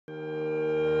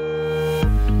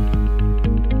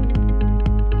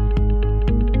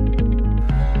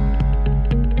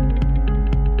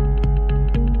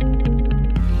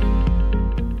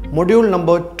Module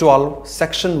number 12,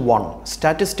 section 1,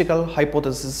 statistical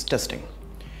hypothesis testing.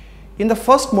 In the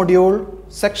first module,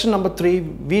 section number 3,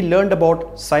 we learned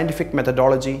about scientific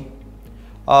methodology.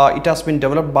 It has been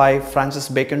developed by Francis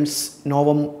Bacon's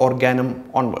Novum Organum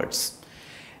onwards.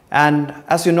 And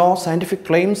as you know, scientific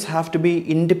claims have to be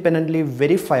independently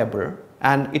verifiable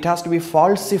and it has to be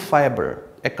falsifiable,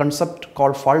 a concept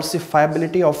called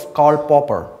falsifiability of Karl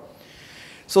Popper.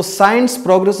 So science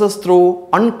progresses through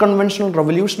unconventional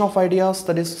revolution of ideas,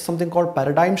 that is something called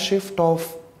paradigm shift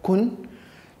of Kuhn.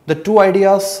 The two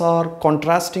ideas are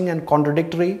contrasting and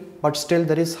contradictory, but still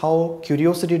that is how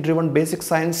curiosity driven basic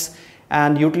science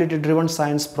and utility driven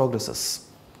science progresses.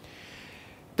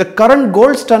 The current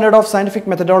gold standard of scientific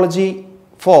methodology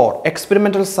for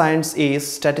experimental science is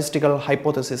statistical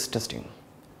hypothesis testing.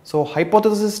 So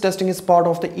hypothesis testing is part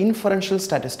of the inferential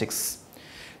statistics.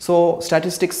 So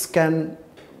statistics can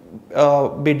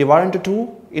be divided into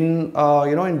two.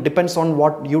 It depends on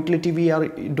what utility we are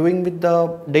doing with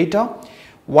the data.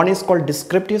 One is called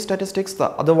descriptive statistics,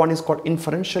 the other one is called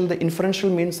inferential. The inferential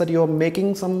means that you are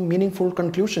making some meaningful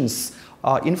conclusions,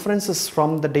 inferences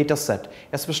from the data set,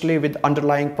 especially with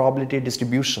underlying probability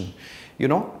distribution,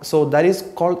 so that is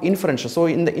called inferential. So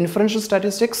in the inferential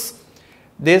statistics,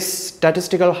 this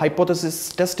statistical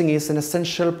hypothesis testing is an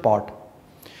essential part.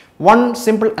 One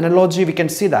simple analogy we can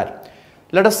see that,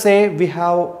 let us say we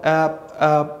have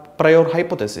a prior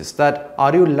hypothesis that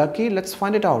are you lucky, let's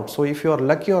find it out. So if you are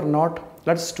lucky or not,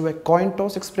 let's do a coin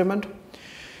toss experiment.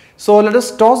 So let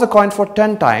us toss a coin for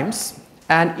 10 times,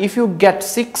 and if you get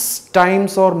 6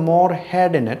 times or more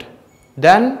head in it,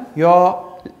 then you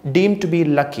are deemed to be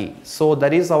lucky. So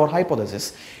that is our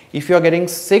hypothesis. If you are getting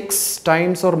 6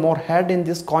 times or more head in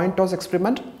this coin toss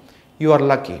experiment, you are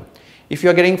lucky. If you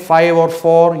are getting 5 or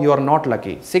 4, you are not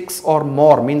lucky. 6 or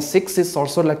more means 6 is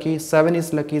also lucky, 7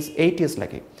 is lucky, 8 is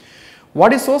lucky.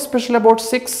 What is so special about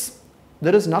 6?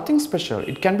 There is nothing special.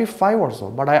 It can be 5 also,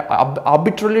 but I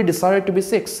arbitrarily decided to be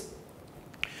 6.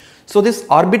 So this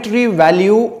arbitrary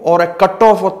value or a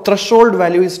cutoff or threshold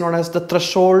value is known as the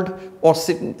threshold or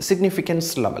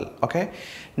significance level. Okay.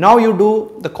 Now you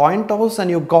do the coin toss and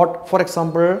you got, for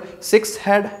example, 6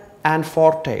 head and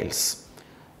 4 tails.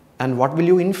 And what will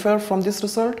you infer from this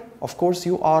result? Of course,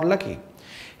 you are lucky.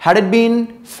 Had it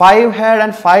been 5 head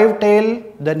and 5 tail,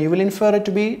 then you will infer it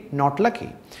to be not lucky.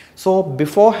 So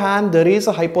beforehand there is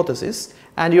a hypothesis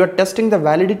and you are testing the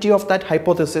validity of that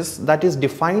hypothesis that is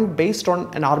defined based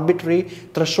on an arbitrary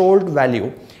threshold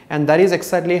value, and that is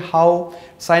exactly how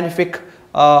scientific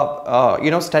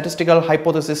statistical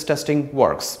hypothesis testing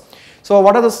works. So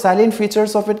what are the salient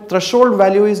features of it? Threshold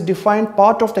value is defined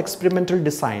part of the experimental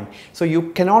design. So you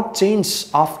cannot change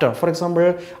after. For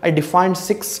example, I defined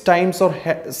 6 times or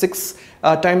 6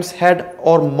 times head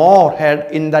or more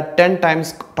head in that 10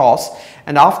 times toss,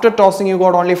 and after tossing you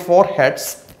got only 4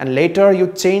 heads, and later you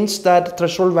change that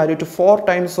threshold value to 4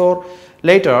 times or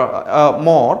later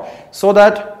more, so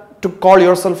that to call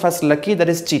yourself as lucky, that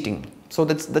is cheating. So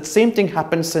that same thing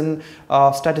happens in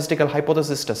statistical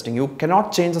hypothesis testing. You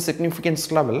cannot change the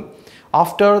significance level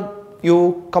after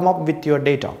you come up with your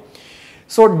data.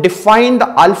 So define the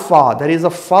alpha, that is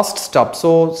the first step.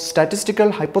 So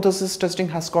statistical hypothesis testing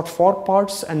has got 4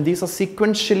 parts and these are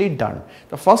sequentially done.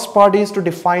 The first part is to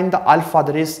define the alpha,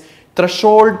 that is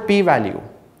threshold p-value.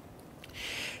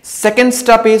 Second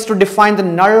step is to define the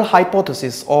null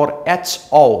hypothesis or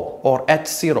HO or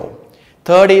H0.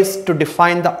 Third is to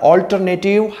define the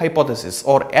alternative hypothesis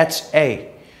or HA.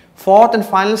 Fourth and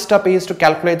final step is to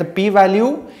calculate the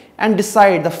p-value and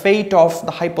decide the fate of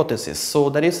the hypothesis. So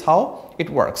that is how it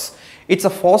works. It's a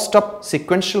 4-step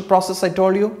sequential process, I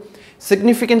told you.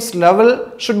 Significance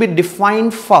level should be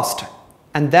defined first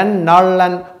and then null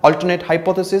and alternate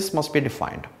hypothesis must be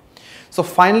defined. So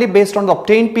finally, based on the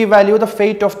obtained p-value, the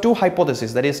fate of 2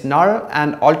 hypotheses, that is null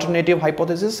and alternative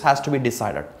hypothesis, has to be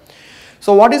decided.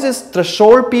 So what is this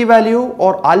threshold p-value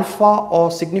or alpha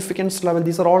or significance level?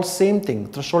 These are all same thing.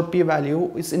 Threshold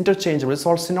p-value is interchangeable, it's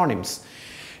all synonyms.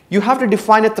 You have to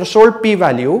define a threshold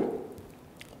p-value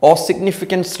or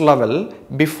significance level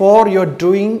before you're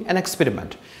doing an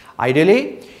experiment.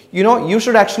 Ideally, you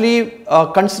should actually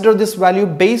consider this value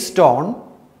based on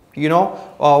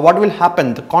what will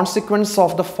happen, the consequence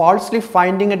of the falsely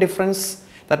finding a difference,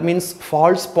 that means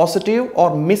false positive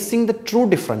or missing the true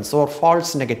difference or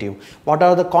false negative. What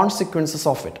are the consequences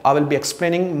of it? I will be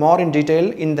explaining more in detail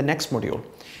in the next module,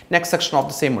 next section of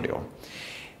the same module.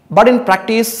 But in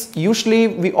practice, usually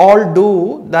we all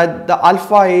do that the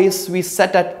alpha is we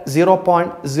set at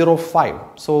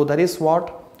 0.05. So that is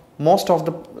what most of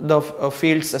the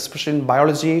fields, especially in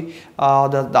biology,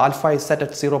 the alpha is set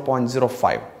at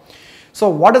 0.05. So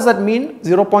what does that mean?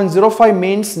 0.05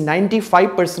 means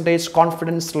 95%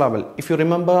 confidence level. If you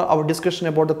remember our discussion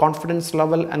about the confidence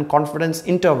level and confidence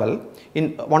interval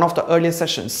in one of the earlier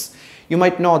sessions, you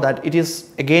might know that it is,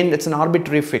 again, it's an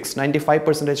arbitrary fix,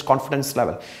 95% confidence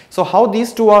level. So how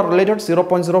these two are related?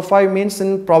 0.05 means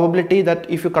in probability that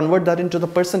if you convert that into the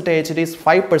percentage, it is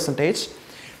 5%.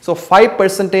 So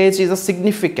 5% is a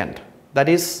significant, that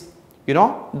is, you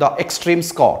know, the extreme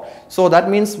score. So that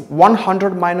means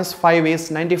 100 minus 5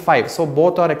 is 95. So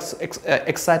both are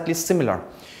exactly similar.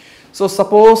 So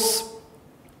suppose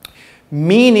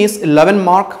mean is 11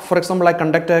 mark. For example, I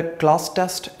conduct a class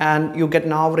test and you get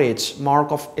an average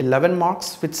mark of 11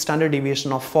 marks with standard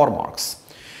deviation of 4 marks.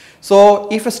 So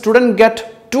if a student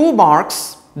get 2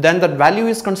 marks, then that value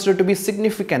is considered to be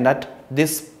significant at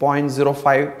this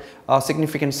 0.05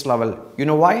 significance level. You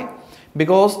know why?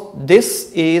 Because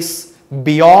this is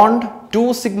beyond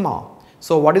 2 sigma.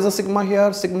 So what is a sigma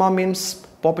here? Sigma means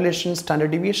population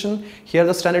standard deviation. Here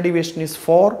the standard deviation is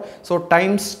 4. So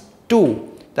times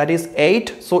 2, that is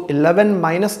 8. So 11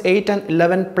 minus 8 and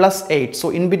 11 plus 8. So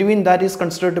in between that is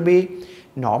considered to be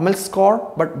normal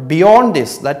score. But beyond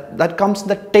this, that comes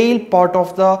the tail part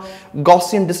of the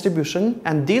Gaussian distribution,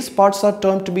 and these parts are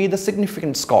termed to be the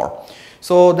significant score.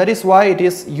 So that is why it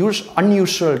is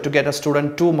unusual to get a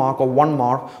student 2 mark or 1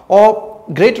 mark or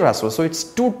greater as well. So it's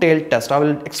two-tailed test. I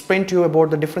will explain to you about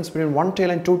the difference between one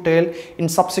tail and two tail in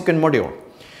subsequent module.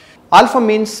 Alpha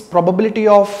means probability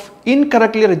of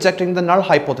incorrectly rejecting the null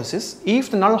hypothesis if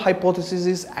the null hypothesis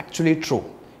is actually true.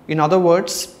 In other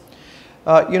words,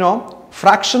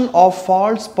 fraction of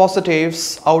false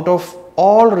positives out of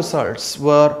all results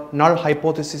where null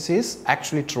hypothesis is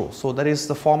actually true. So that is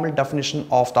the formal definition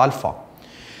of the alpha.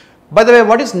 By the way,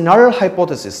 what is null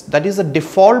hypothesis? That is a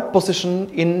default position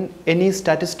in any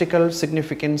statistical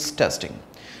significance testing.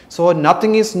 So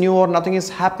nothing is new or nothing is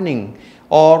happening,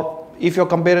 or if you are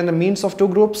comparing the means of two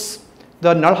groups,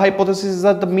 the null hypothesis is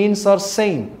that the means are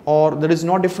same, or there is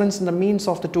no difference in the means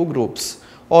of the two groups,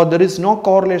 or there is no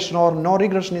correlation or no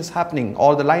regression is happening,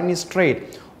 or the line is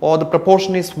straight, or the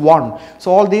proportion is 1.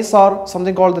 So all these are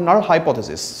something called the null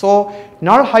hypothesis. So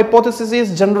null hypothesis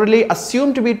is generally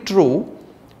assumed to be true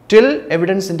till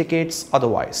evidence indicates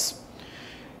otherwise,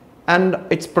 and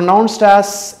it's pronounced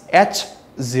as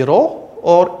H0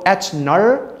 or H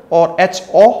null or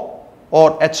HO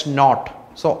or H naught.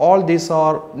 So all these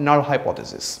are null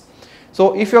hypothesis.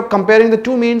 So if you are comparing the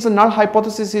two means, the null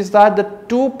hypothesis is that the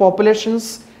two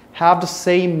populations have the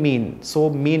same mean. So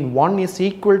mean 1 is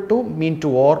equal to mean 2,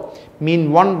 or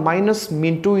mean 1 minus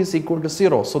mean 2 is equal to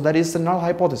 0. So that is the null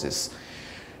hypothesis.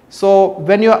 So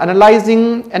when you are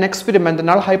analyzing an experiment, the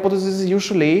null hypothesis is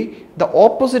usually the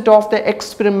opposite of the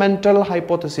experimental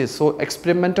hypothesis. So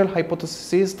experimental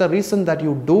hypothesis is the reason that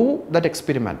you do that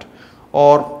experiment,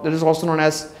 or that is also known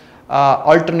as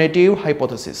alternative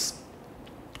hypothesis.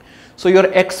 So your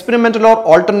experimental or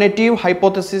alternative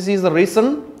hypothesis is the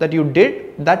reason that you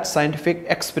did that scientific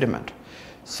experiment.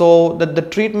 So that the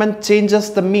treatment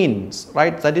changes the means,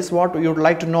 right? That is what you would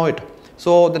like to know it.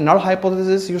 So the null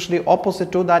hypothesis is usually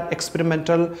opposite to that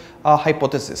experimental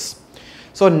hypothesis.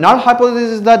 So null hypothesis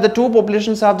is that the two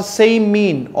populations have the same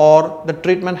mean, or the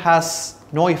treatment has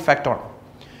no effect on.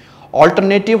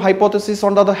 Alternative hypothesis,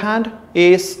 on the other hand,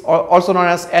 is also known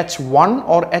as H1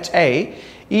 or HA,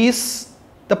 is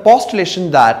the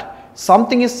postulation that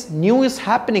something new is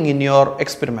happening in your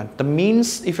experiment. The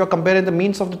means, if you are comparing the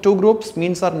means of the two groups,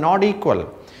 means are not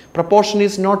equal. Proportion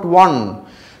is not 1.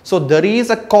 So there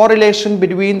is a correlation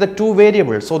between the two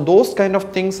variables. So those kind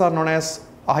of things are known as,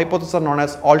 hypotheses are known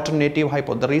as alternative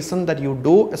hypothesis, the reason that you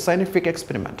do a scientific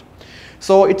experiment.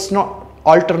 So it's not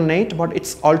alternate, but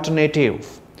it's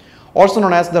alternative. Also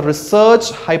known as the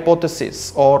research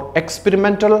hypothesis or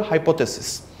experimental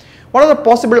hypothesis. What are the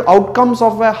possible outcomes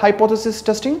of a hypothesis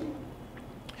testing?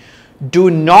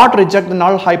 Do not reject the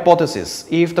null hypothesis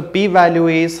if the p-value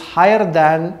is higher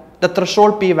than the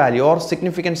threshold p-value or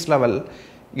significance level,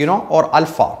 or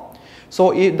alpha.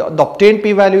 So if the obtained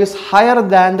p-value is higher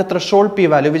than the threshold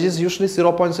p-value, which is usually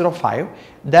 0.05,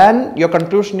 then your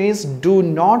conclusion is do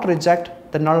not reject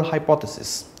the null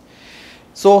hypothesis.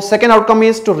 So second outcome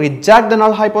is to reject the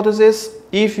null hypothesis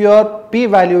if your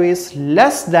p-value is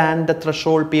less than the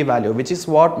threshold p-value, which is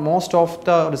what most of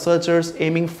the researchers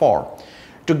aiming for,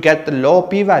 to get the low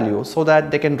p-value so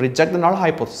that they can reject the null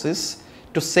hypothesis,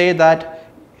 to say that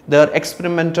their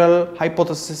experimental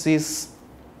hypothesis is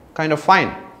kind of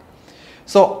fine.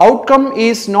 So outcome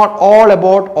is not all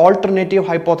about alternative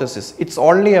hypothesis, it's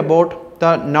only about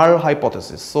the null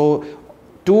hypothesis. So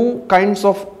two kinds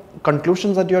of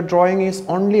conclusions that you are drawing is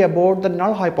only about the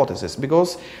null hypothesis,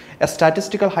 because a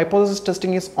statistical hypothesis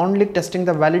testing is only testing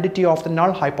the validity of the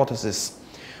null hypothesis.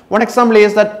 One example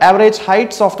is that average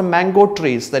heights of the mango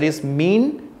trees, that is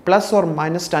mean plus or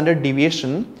minus standard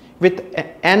deviation with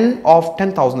n of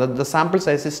 10,000, the sample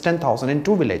size is 10,000 in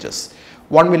two villages.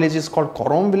 One village is called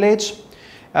Korom village.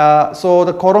 So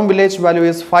the Korom village value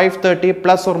is 530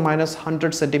 plus or minus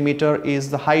 100 centimeter is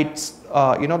the heights,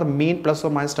 the mean plus or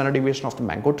minus standard deviation of the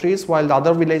mango trees, while the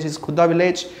other village is Khuda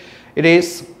village, it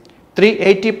is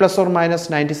 380 plus or minus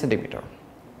 90 centimeter.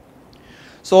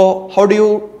 So how do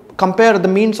you compare the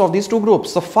means of these two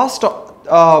groups? The first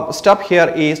step here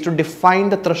is to define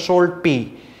the threshold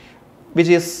P, which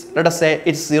is, let us say,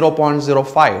 it's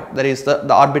 0.05, that is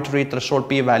the arbitrary threshold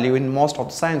P value in most of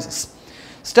the sciences.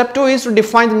 Step 2 is to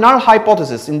define the null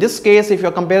hypothesis. In this case, if you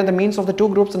are comparing the means of the two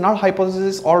groups, the null hypothesis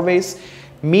is always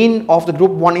mean of the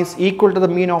group 1 is equal to the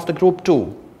mean of the group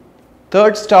 2.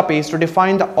 Third step is to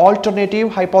define the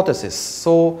alternative hypothesis.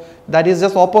 So that is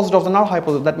just opposite of the null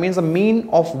hypothesis. That means the mean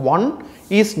of one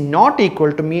is not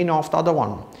equal to mean of the other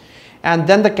one. And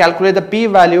then they calculate the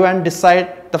p-value and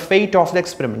decide the fate of the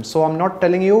experiment. So I'm not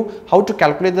telling you how to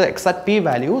calculate the exact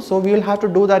p-value. So we will have to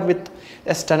do that with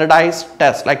a standardized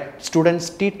test like student's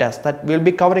t-test that we'll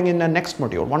be covering in the next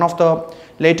module, one of the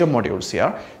later modules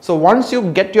here. So once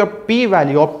you get your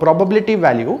p-value or probability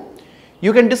value,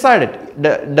 you can decide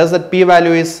it. Does that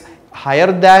p-value is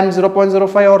higher than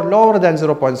 0.05 or lower than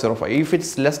 0.05? If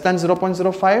it's less than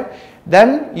 0.05,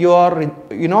 then you are,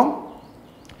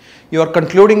 you are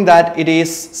concluding that it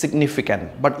is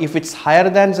significant. But if it's higher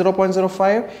than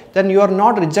 0.05, then you are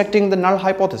not rejecting the null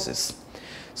hypothesis.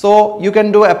 So you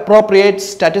can do appropriate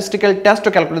statistical test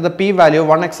to calculate the p-value.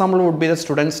 One example would be the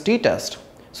student's t-test.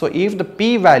 So if the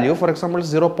p-value, for example,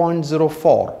 is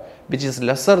 0.04, which is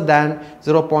lesser than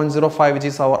 0.05, which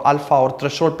is our alpha or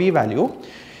threshold p-value,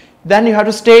 then you have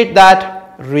to state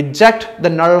that reject the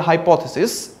null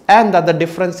hypothesis and that the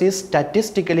difference is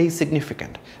statistically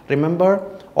significant.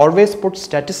 Remember, always put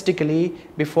statistically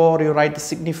before you write the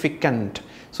significant.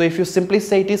 So if you simply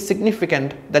say it is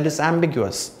significant, that is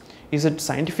ambiguous. Is it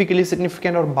scientifically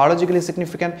significant or biologically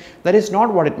significant? That is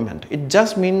not what it meant. It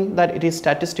just means that it is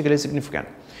statistically significant.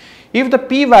 If the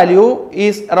p-value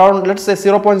is around, let's say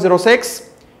 0.06,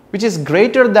 which is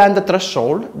greater than the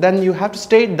threshold, then you have to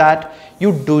state that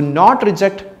you do not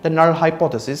reject the null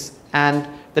hypothesis and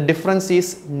the difference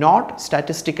is not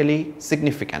statistically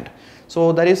significant.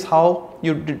 So that is how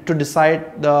you to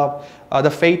decide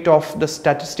the fate of the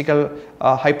statistical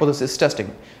hypothesis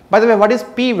testing. By the way, what is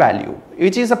p-value?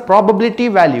 Which is a probability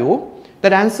value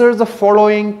that answers the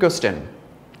following question.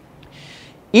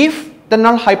 If the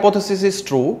null hypothesis is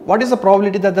true, what is the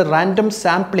probability that the random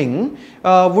sampling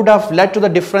would have led to the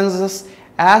differences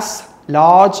as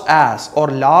large as or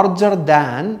larger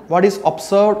than what is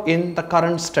observed in the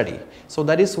current study? So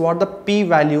that is what the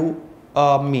p-value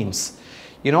means,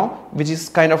 which is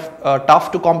kind of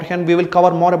tough to comprehend. We will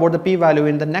cover more about the p-value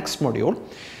in the next module.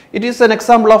 It is an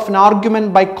example of an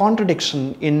argument by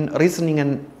contradiction in reasoning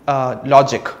and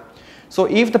logic. So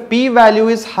if the p-value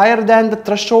is higher than the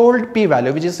threshold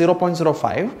p-value, which is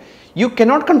 0.05, you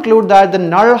cannot conclude that the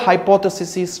null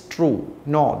hypothesis is true.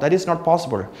 No, that is not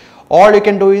possible. All you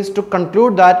can do is to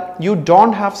conclude that you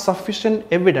don't have sufficient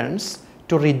evidence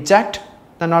to reject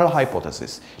the null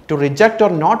hypothesis. To reject or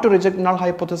not to reject null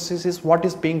hypothesis is what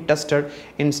is being tested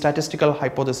in statistical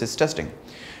hypothesis testing.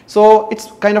 So it's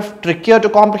kind of trickier to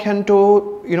comprehend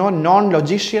to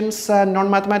non-logicians and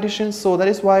non-mathematicians. So that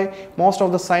is why most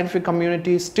of the scientific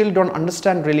community still don't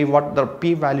understand really what the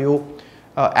p-value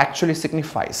actually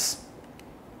signifies.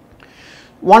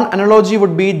 One analogy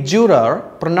would be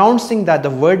juror pronouncing that the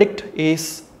verdict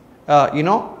is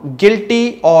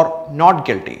guilty or not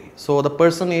guilty. So the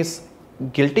person is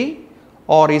guilty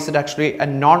or is it actually a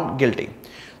non-guilty?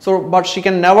 So, but she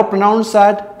can never pronounce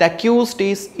that the accused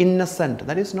is innocent.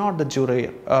 That is not the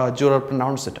juror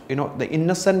pronounce it. The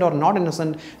innocent or not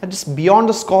innocent, that is beyond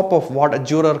the scope of what a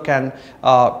juror can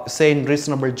say in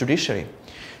reasonable judiciary.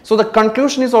 So the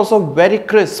conclusion is also very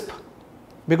crisp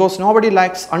because nobody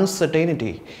likes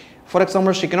uncertainty. For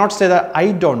example, she cannot say that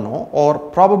I don't know or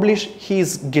probably he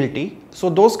is guilty.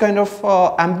 So those kind of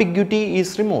ambiguity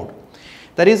is removed.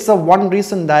 That is one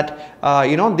reason that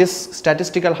this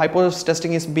statistical hypothesis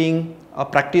testing is being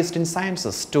practiced in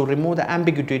sciences, to remove the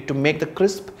ambiguity, to make the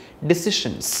crisp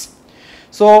decisions.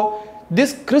 So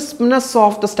this crispness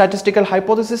of the statistical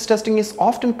hypothesis testing is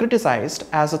often criticized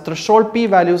as the threshold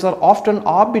p-values are often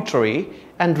arbitrary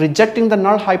and rejecting the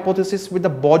null hypothesis with the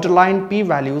borderline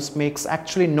p-values makes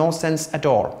actually no sense at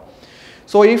all.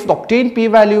 So if the obtained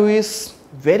p-value is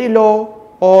very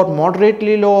low or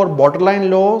moderately low or borderline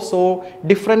low. So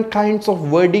different kinds of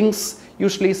wordings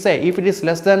usually say. If it is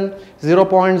less than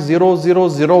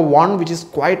 0.0001, which is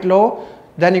quite low,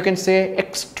 then you can say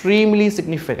extremely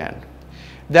significant.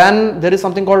 Then there is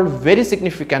something called very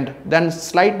significant, then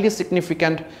slightly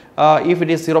significant if it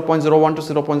is 0.01 to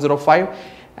 0.05.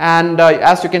 And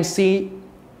as you can see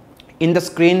in the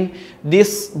screen,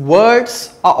 these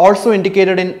words are also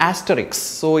indicated in asterisks.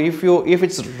 So if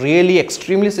it's really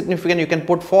extremely significant, you can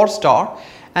put 4 star,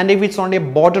 and if it's only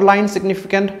borderline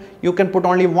significant, you can put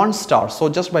only 1 star. So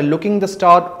just by looking the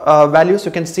star values,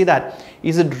 you can see that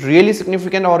is it really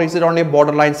significant or is it only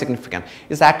borderline significant.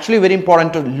 It's actually very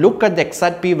important to look at the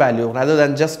exact p-value rather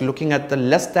than just looking at the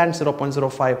less than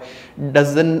 0.05.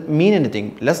 Doesn't mean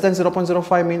anything. Less than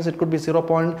 0.05 means it could be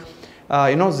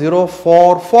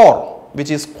 0.044,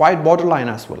 which is quite borderline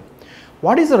as well.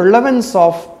 What is the relevance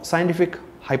of scientific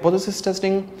hypothesis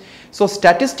testing? So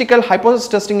statistical hypothesis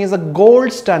testing is a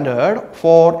gold standard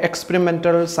for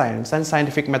experimental science and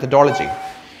scientific methodology.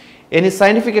 Any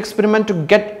scientific experiment to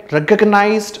get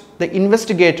recognized, the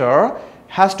investigator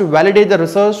has to validate the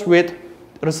results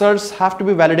have to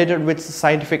be validated with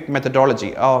scientific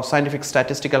methodology or scientific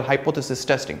statistical hypothesis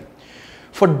testing.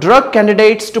 For drug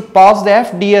candidates to pass the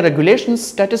FDA regulations,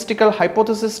 statistical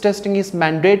hypothesis testing is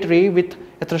mandatory with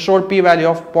a threshold p-value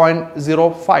of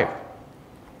 0.05.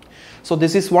 So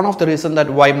this is one of the reasons that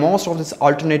why most of these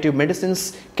alternative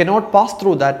medicines cannot pass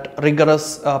through that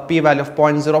rigorous p-value of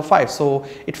 0.05. So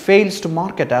it fails to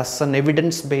market as an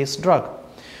evidence-based drug.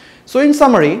 So in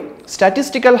summary,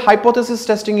 statistical hypothesis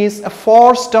testing is a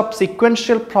 4-step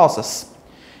sequential process.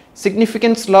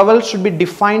 Significance level should be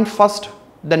defined first,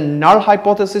 then null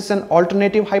hypothesis and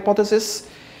alternative hypothesis.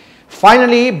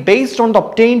 Finally, based on the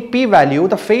obtained p-value,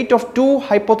 the fate of 2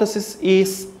 hypotheses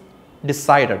is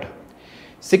decided.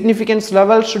 Significance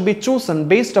level should be chosen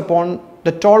based upon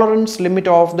the tolerance limit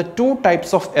of the 2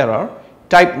 types of error,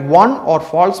 type 1 or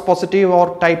false positive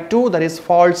or type 2 that is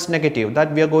false negative,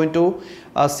 that we are going to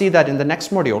see that in the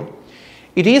next module.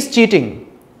 It is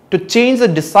cheating to change the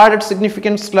decided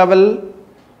significance level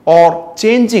or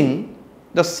changing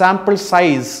the sample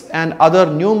size and other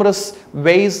numerous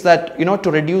ways that to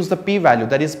reduce the p-value,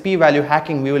 that is p-value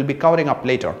hacking, we will be covering up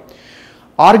later.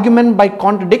 Argument by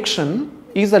contradiction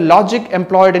is the logic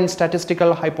employed in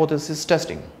statistical hypothesis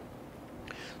testing.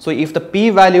 So if the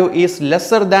p-value is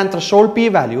lesser than threshold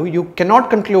p-value, you cannot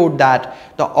conclude that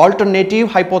the alternative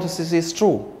hypothesis is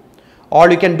true.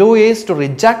 All you can do is to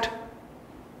reject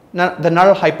the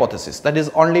null hypothesis. That is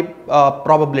only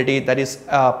probability that is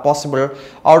possible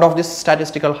out of this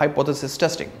statistical hypothesis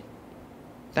testing.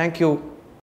 Thank you.